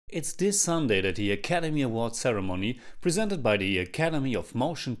It's this Sunday that the Academy Awards ceremony, presented by the Academy of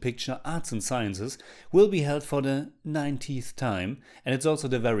Motion Picture Arts and Sciences, will be held for the 90th time, and it's also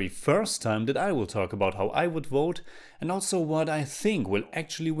the very first time that I will talk about how I would vote and also what I think will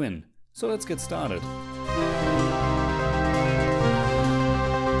actually win. So let's get started.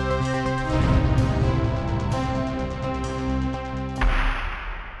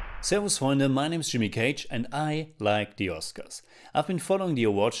 Servus Freunde, my name is Jimmy Cage and I like the Oscars. I've been following the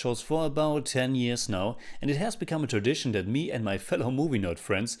award shows for about 10 years now, and it has become a tradition that me and my fellow movie nerd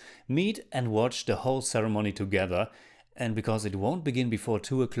friends meet and watch the whole ceremony together. And because it won't begin before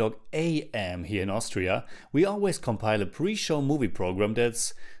 2 o'clock AM here in Austria, we always compile a pre-show movie program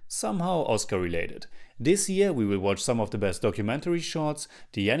that's somehow Oscar related. This year we will watch some of the best documentary shorts,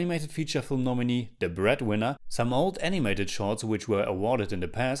 the animated feature film nominee, The Breadwinner, some old animated shorts which were awarded in the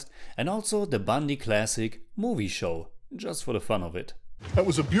past, and also the Bundy classic Movie Show, just for the fun of it. That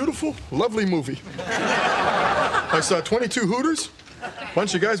was a beautiful, lovely movie. I saw 22 Hooters, a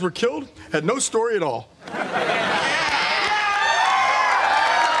bunch of guys were killed, had no story at all.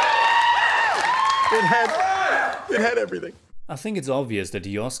 It had everything. I think it's obvious that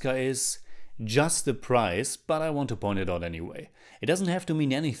the Oscar is just a prize, but I want to point it out anyway. It doesn't have to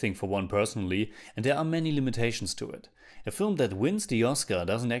mean anything for one personally, and there are many limitations to it. A film that wins the Oscar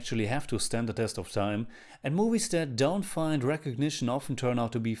doesn't actually have to stand the test of time, and movies that don't find recognition often turn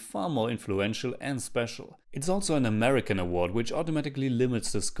out to be far more influential and special. It's also an American award, which automatically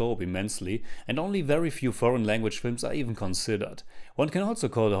limits the scope immensely, and only very few foreign language films are even considered. One can also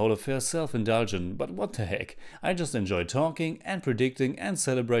call the whole affair self-indulgent, but what the heck, I just enjoy talking and predicting and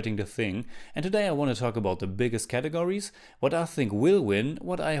celebrating the thing, and today I want to talk about the biggest categories, what I think will win,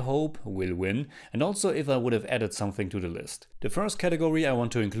 what I hope will win, and also if I would have added something to the list. The first category I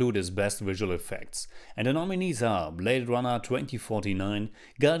want to include is Best Visual Effects, and the nominees are Blade Runner 2049,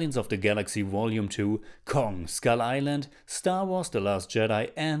 Guardians of the Galaxy Volume 2, Kong, Skull Island, Star Wars The Last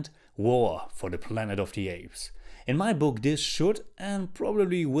Jedi, and War for the Planet of the Apes. In my book, this should and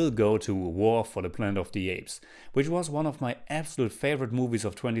probably will go to War for the Planet of the Apes, which was one of my absolute favorite movies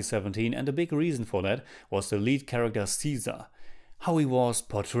of 2017, and the big reason for that was the lead character Caesar. How he was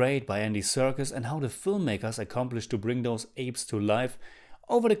portrayed by Andy Serkis and how the filmmakers accomplished to bring those apes to life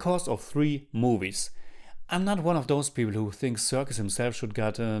over the course of 3 movies. I'm not one of those people who thinks Serkis himself should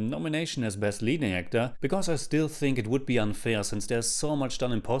get a nomination as Best Leading Actor, because I still think it would be unfair since there's so much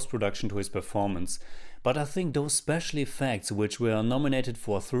done in post-production to his performance. But I think those special effects, which were nominated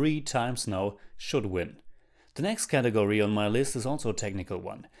for 3 times now, should win. The next category on my list is also a technical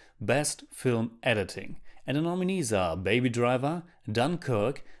one, Best Film Editing. And the nominees are Baby Driver,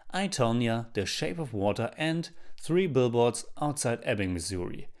 Dunkirk, I, Tonya, The Shape of Water and 3 Billboards Outside Ebbing,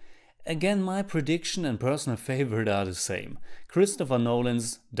 Missouri. Again, my prediction and personal favorite are the same, Christopher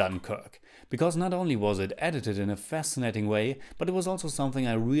Nolan's Dunkirk, because not only was it edited in a fascinating way, but it was also something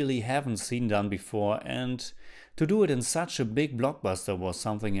I really haven't seen done before, and to do it in such a big blockbuster was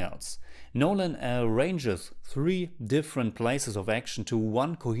something else. Nolan arranges 3 different places of action to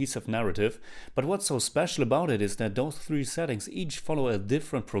one cohesive narrative, but what's so special about it is that those 3 settings each follow a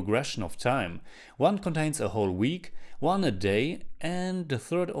different progression of time. One contains a whole week, one a day, and the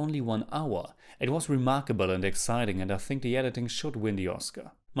third only 1 hour. It was remarkable and exciting, and I think the editing should win the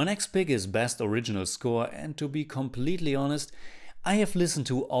Oscar. My next pick is Best Original Score, and to be completely honest, I have listened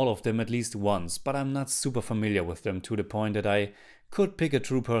to all of them at least once, but I'm not super familiar with them to the point that I could pick a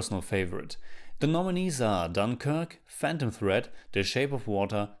true personal favorite. The nominees are Dunkirk, Phantom Thread, The Shape of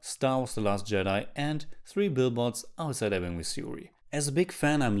Water, Star Wars The Last Jedi and 3 Billboards Outside Ebbing, Missouri. As a big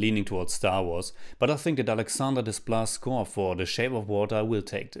fan, I'm leaning towards Star Wars, but I think that Alexander Desplat's score for The Shape of Water will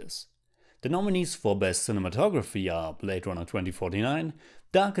take this. The nominees for Best Cinematography are Blade Runner 2049,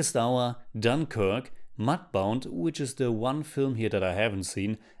 Darkest Hour, Dunkirk, Mudbound, which is the one film here that I haven't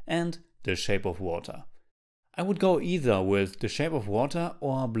seen, and The Shape of Water. I would go either with The Shape of Water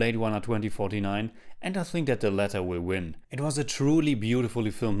or Blade Runner 2049, and I think that the latter will win. It was a truly beautifully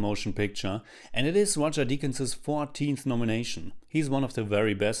filmed motion picture, and it is Roger Deakins' 14th nomination. He's one of the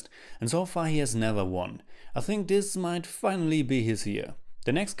very best, and so far he has never won. I think this might finally be his year.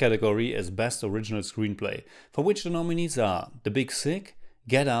 The next category is Best Original Screenplay, for which the nominees are The Big Sick,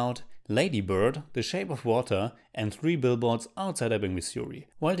 Get Out, Lady Bird, The Shape of Water and 3 Billboards Outside Ebbing, Missouri.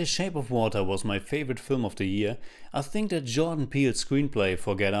 While The Shape of Water was my favorite film of the year, I think that Jordan Peele's screenplay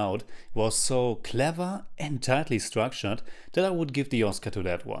for Get Out was so clever and tightly structured that I would give the Oscar to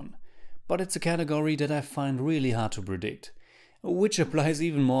that one. But it's a category that I find really hard to predict. Which applies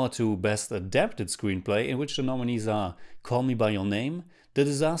even more to Best Adapted Screenplay, in which the nominees are Call Me By Your Name, The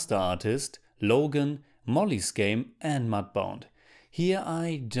Disaster Artist, Logan, Molly's Game and Mudbound. Here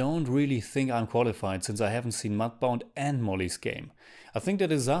I don't really think I'm qualified since I haven't seen Mudbound and Molly's Game. I think The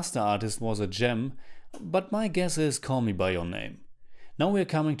Disaster Artist was a gem, but my guess is Call Me By Your Name. Now we are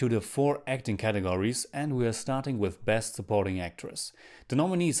coming to the 4 acting categories and we are starting with Best Supporting Actress. The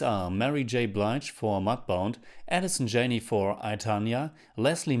nominees are Mary J. Blige for Mudbound, Addison Janney for I, Tonya,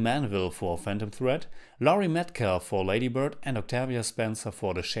 Leslie Manville for Phantom Thread, Laurie Metcalf for Lady Bird and Octavia Spencer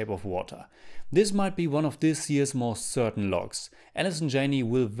for The Shape of Water. This might be one of this year's most certain locks. Addison Janney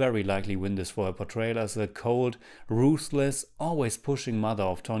will very likely win this for her portrayal as the cold, ruthless, always pushing mother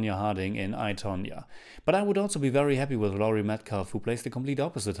of Tonya Harding in I, Tonya. But I would also be very happy with Laurie Metcalf, who plays the complete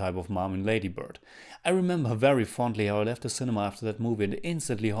opposite type of mom in Lady Bird. I remember very fondly how I left the cinema after that movie and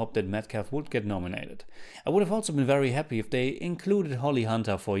instantly hoped that Metcalf would get nominated. I would have also been very happy if they included Holly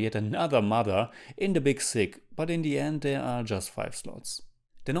Hunter for yet another mother in The Big Sick, but in the end there are just 5 slots.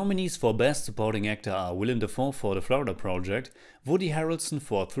 The nominees for Best Supporting Actor are Willem Dafoe for The Florida Project, Woody Harrelson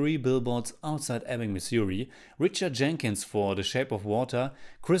for 3 Billboards Outside Ebbing, Missouri, Richard Jenkins for The Shape of Water,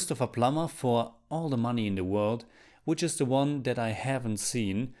 Christopher Plummer for All the Money in the World, which is the one that I haven't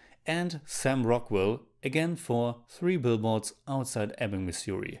seen, and Sam Rockwell, again for 3 Billboards Outside Ebbing,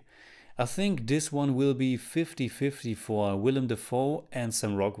 Missouri. I think this one will be 50-50 for Willem Dafoe and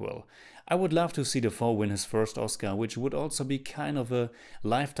Sam Rockwell. I would love to see Dafoe win his first Oscar, which would also be kind of a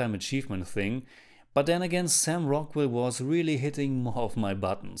lifetime achievement thing. But then again, Sam Rockwell was really hitting more of my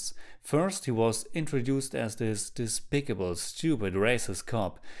buttons. First, he was introduced as this despicable, stupid, racist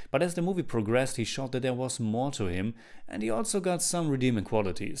cop, but as the movie progressed he showed that there was more to him, and he also got some redeeming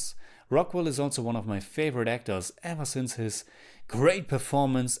qualities. Rockwell is also one of my favorite actors ever since his great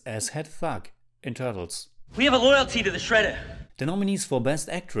performance as Head Thug in Turtles. We have a loyalty to the Shredder. The nominees for Best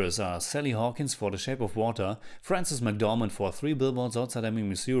Actress are Sally Hawkins for The Shape of Water, Frances McDormand for 3 Billboards Outside Ebbing,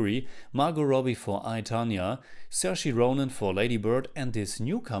 Missouri, Margot Robbie for I, Tonya, Saoirse Ronan for Lady Bird, and this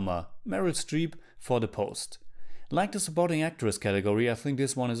newcomer, Meryl Streep, for The Post. Like the Supporting Actress category, I think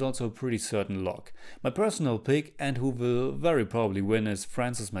this one is also a pretty certain lock. My personal pick, and who will very probably win, is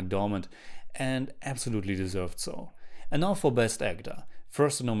Frances McDormand, and absolutely deserved so. And now for Best Actor.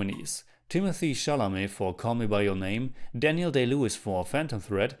 First the nominees. Timothée Chalamet for Call Me By Your Name, Daniel Day-Lewis for Phantom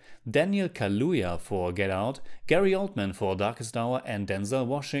Thread, Daniel Kaluuya for Get Out, Gary Oldman for Darkest Hour, and Denzel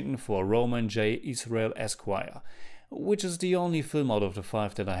Washington for Roman J. Israel Esquire, which is the only film out of the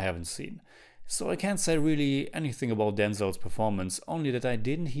 5 that I haven't seen. So I can't say really anything about Denzel's performance, only that I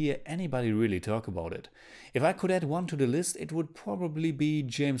didn't hear anybody really talk about it. If I could add one to the list, it would probably be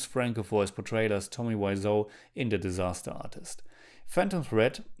James Franco for his portrayal as Tommy Wiseau in The Disaster Artist. Phantom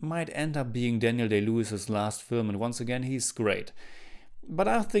Thread might end up being Daniel Day-Lewis's last film, and once again he's great. But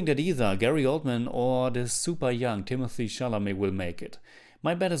I think that either Gary Oldman or the super young Timothée Chalamet will make it.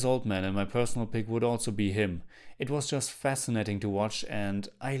 My bet is Oldman, and my personal pick would also be him. It was just fascinating to watch, and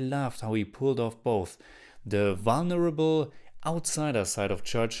I loved how he pulled off both the vulnerable outsider side of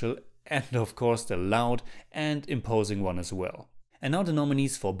Churchill and of course the loud and imposing one as well. And now the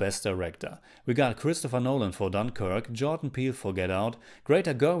nominees for Best Director. We got Christopher Nolan for Dunkirk, Jordan Peele for Get Out,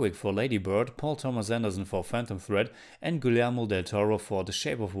 Greta Gerwig for Lady Bird, Paul Thomas Anderson for Phantom Thread, and Guillermo del Toro for The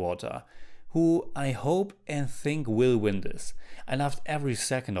Shape of Water, who I hope and think will win this. I loved every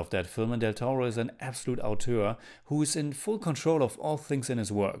second of that film, and Del Toro is an absolute auteur who is in full control of all things in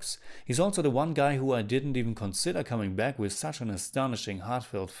his works. He's also the one guy who I didn't even consider coming back with such an astonishing,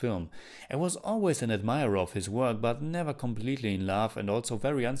 heartfelt film. I was always an admirer of his work, but never completely in love, and also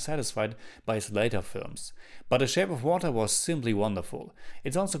very unsatisfied by his later films. But The Shape of Water was simply wonderful.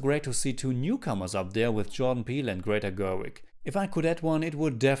 It's also great to see 2 newcomers up there with Jordan Peele and Greta Gerwig. If I could add one, it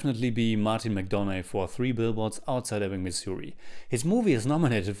would definitely be Martin McDonagh for 3 Billboards Outside Ebbing, Missouri. His movie is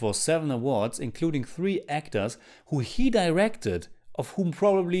nominated for 7 awards, including 3 actors who he directed, of whom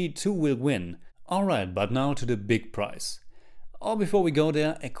probably 2 will win. Alright, but now to the big prize. Before we go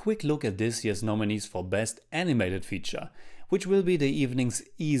there, a quick look at this year's nominees for Best Animated Feature, which will be the evening's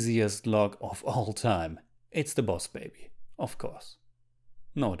easiest lock of all time. It's The Boss Baby, of course.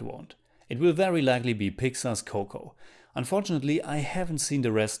 No, it won't. It will very likely be Pixar's Coco. Unfortunately, I haven't seen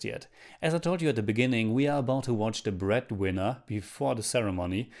the rest yet. As I told you at the beginning, we are about to watch The Breadwinner before the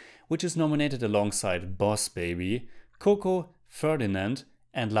ceremony, which is nominated alongside Boss Baby, Coco, Ferdinand,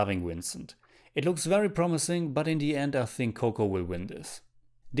 and Loving Vincent. It looks very promising, but in the end I think Coco will win this.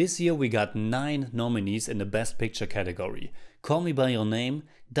 This year we got 9 nominees in the Best Picture category: Call Me By Your Name,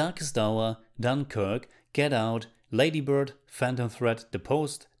 Darkest Hour, Dunkirk, Get Out, Lady Bird, Phantom Thread, The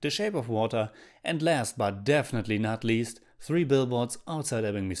Post, The Shape of Water, and last but definitely not least, 3 Billboards Outside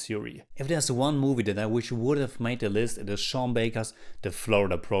Ebbing, Missouri. If there's one movie that I wish would have made the list, it is Sean Baker's The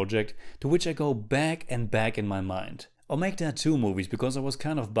Florida Project, to which I go back and back in my mind. Or make that 2 movies, because I was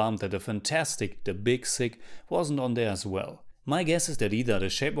kind of bummed that The Big Sick wasn't on there as well. My guess is that either The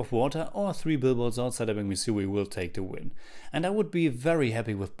Shape of Water or 3 Billboards Outside Ebbing, Missouri will take the win, and I would be very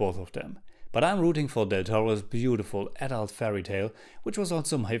happy with both of them. But I'm rooting for Del Toro's beautiful adult fairy tale, which was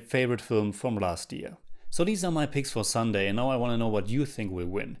also my favorite film from last year. So these are my picks for Sunday, and now I want to know what you think will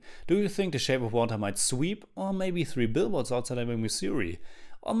win. Do you think The Shape of Water might sweep, or maybe 3 Billboards Outside Ebbing, Missouri?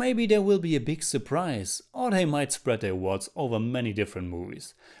 Or maybe there will be a big surprise, or they might spread their awards over many different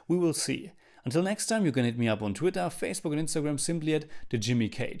movies. We will see. Until next time, you can hit me up on Twitter, Facebook and Instagram simply at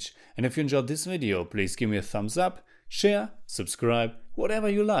TheJimmyCage. And if you enjoyed this video, please give me a thumbs up, share, subscribe, whatever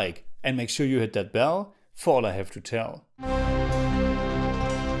you like. And make sure you hit that bell for all I have to tell.